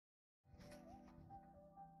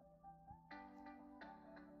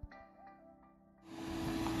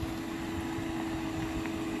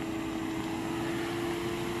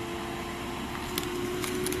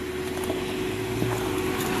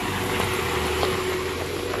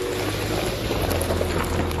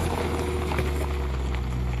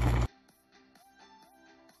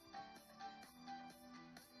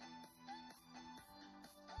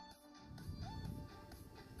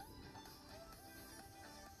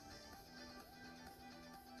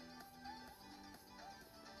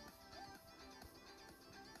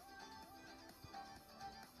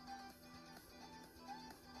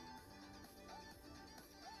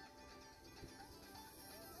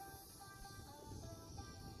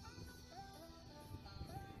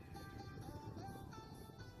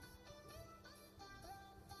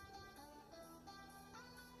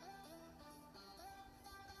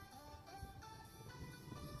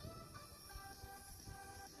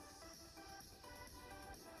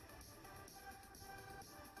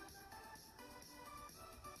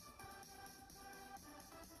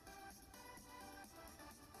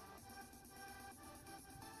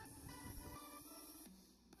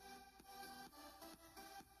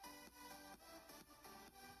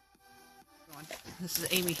everyone. This is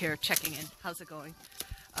Amy here checking in. How's it going?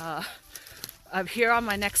 I'm here on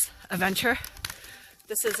my next adventure.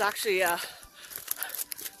 This is actually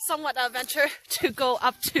somewhat an adventure to go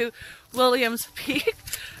up to Williams Peak.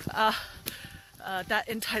 That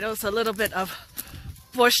entitles a little bit of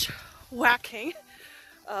bushwacking.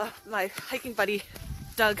 My hiking buddy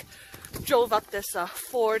Doug drove up this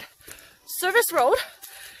Ford service road,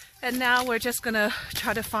 and now we're just gonna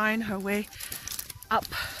try to find our way up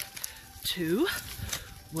to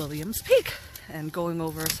Williams Peak and going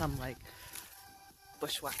over some like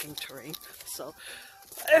bushwhacking terrain. So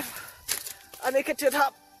if I make it to the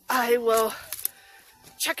top, I will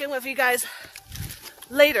check in with you guys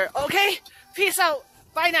later. Okay, peace out.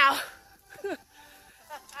 Bye now.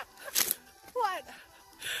 What?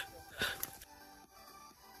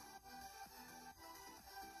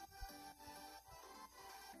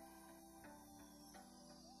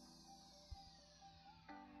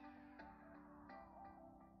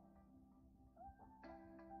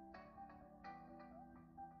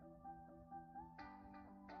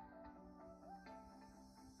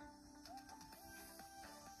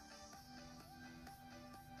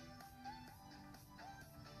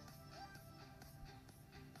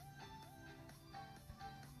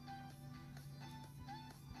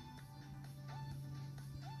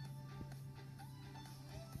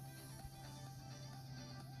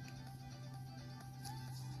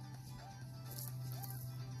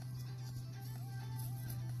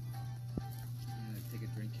 Take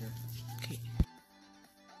a drink here. Okay.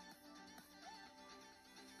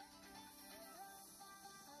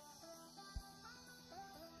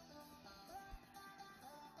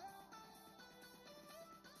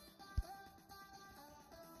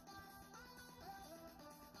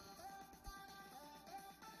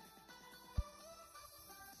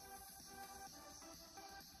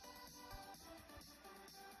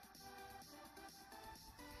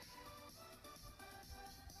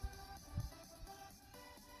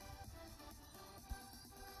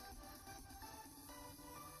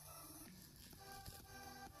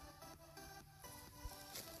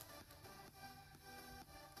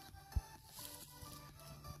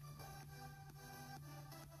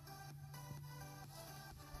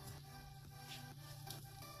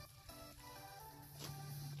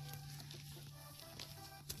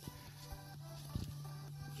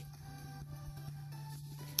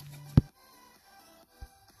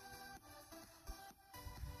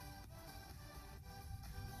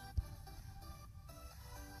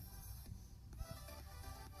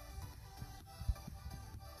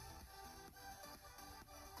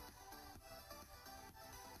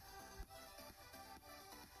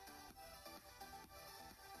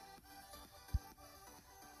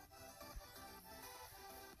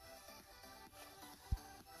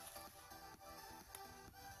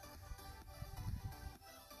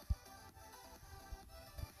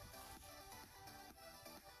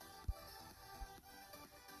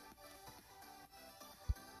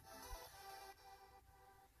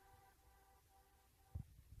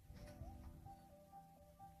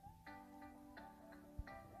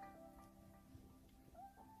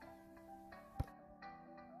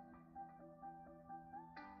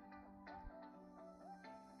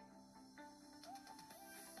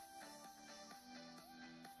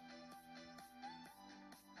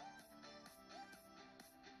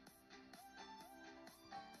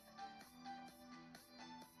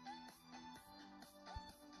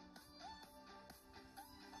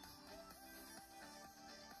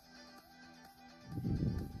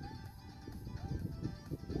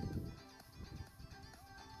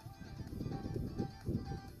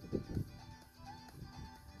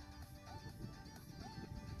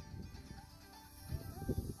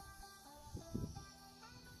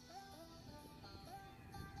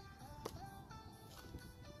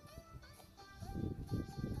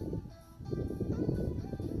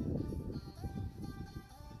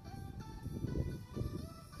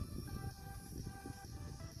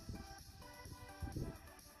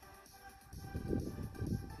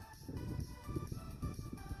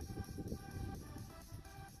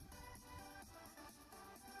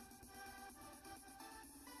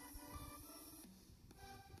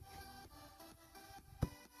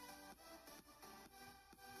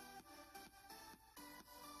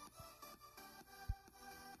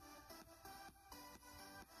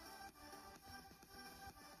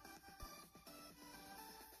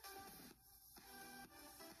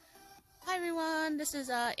 Hi everyone, this is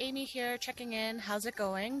Amy here checking in. How's it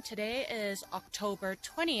going? Today is October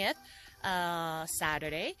 20th,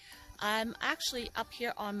 Saturday. I'm actually up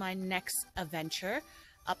here on my next adventure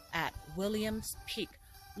up at Williams Peak,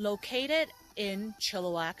 located in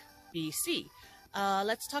Chilliwack, BC.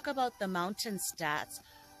 Let's talk about the mountain stats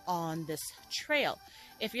on this trail.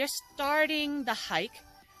 If you're starting the hike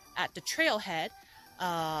at the trailhead,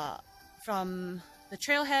 from the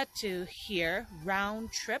trailhead to here,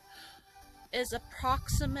 round trip is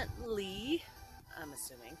approximately, I'm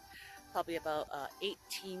assuming, probably about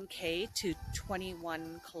 18K to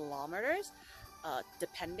 21 kilometers,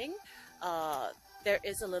 depending. There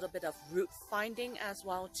is a little bit of route finding as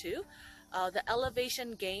well too. The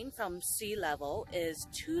elevation gain from sea level is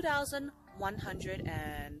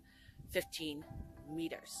 2,115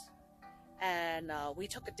 meters. And we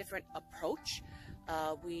took a different approach.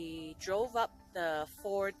 We drove up the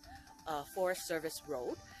Ford Forest Service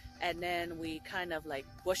Road, and then we kind of like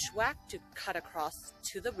bushwhacked to cut across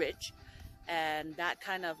to the ridge, and that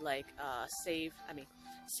kind of like saved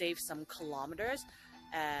some kilometers,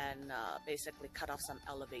 and basically cut off some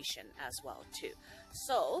elevation as well too.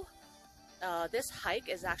 So this hike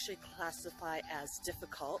is actually classified as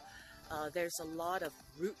difficult. There's a lot of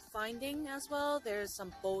route finding as well. There's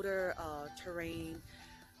some boulder terrain,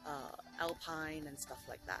 alpine and stuff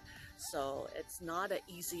like that. So it's not an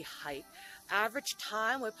easy hike. Average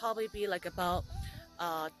time would probably be like about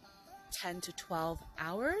 10 to 12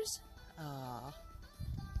 hours. About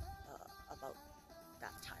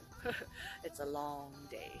that time. It's a long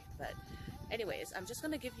day. But anyways, I'm just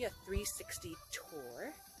going to give you a 360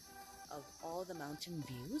 tour of all the mountain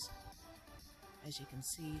views. As you can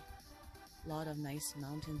see, a lot of nice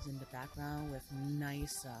mountains in the background with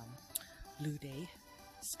nice blue day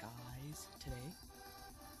skies today.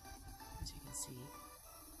 As you can see,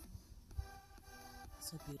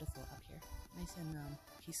 so beautiful up here, nice and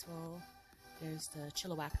peaceful. There's the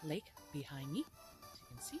Chilliwack Lake behind me, as you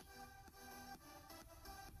can see.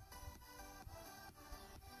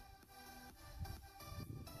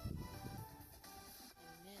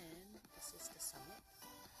 And then this is the summit.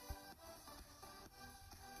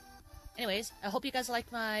 Anyways, I hope you guys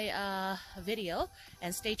liked my video,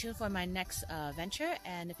 and stay tuned for my next venture.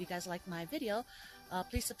 And if you guys like my video,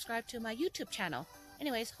 please subscribe to my YouTube channel.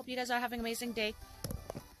 Anyways, hope you guys are having an amazing day.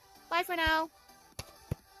 Bye for now.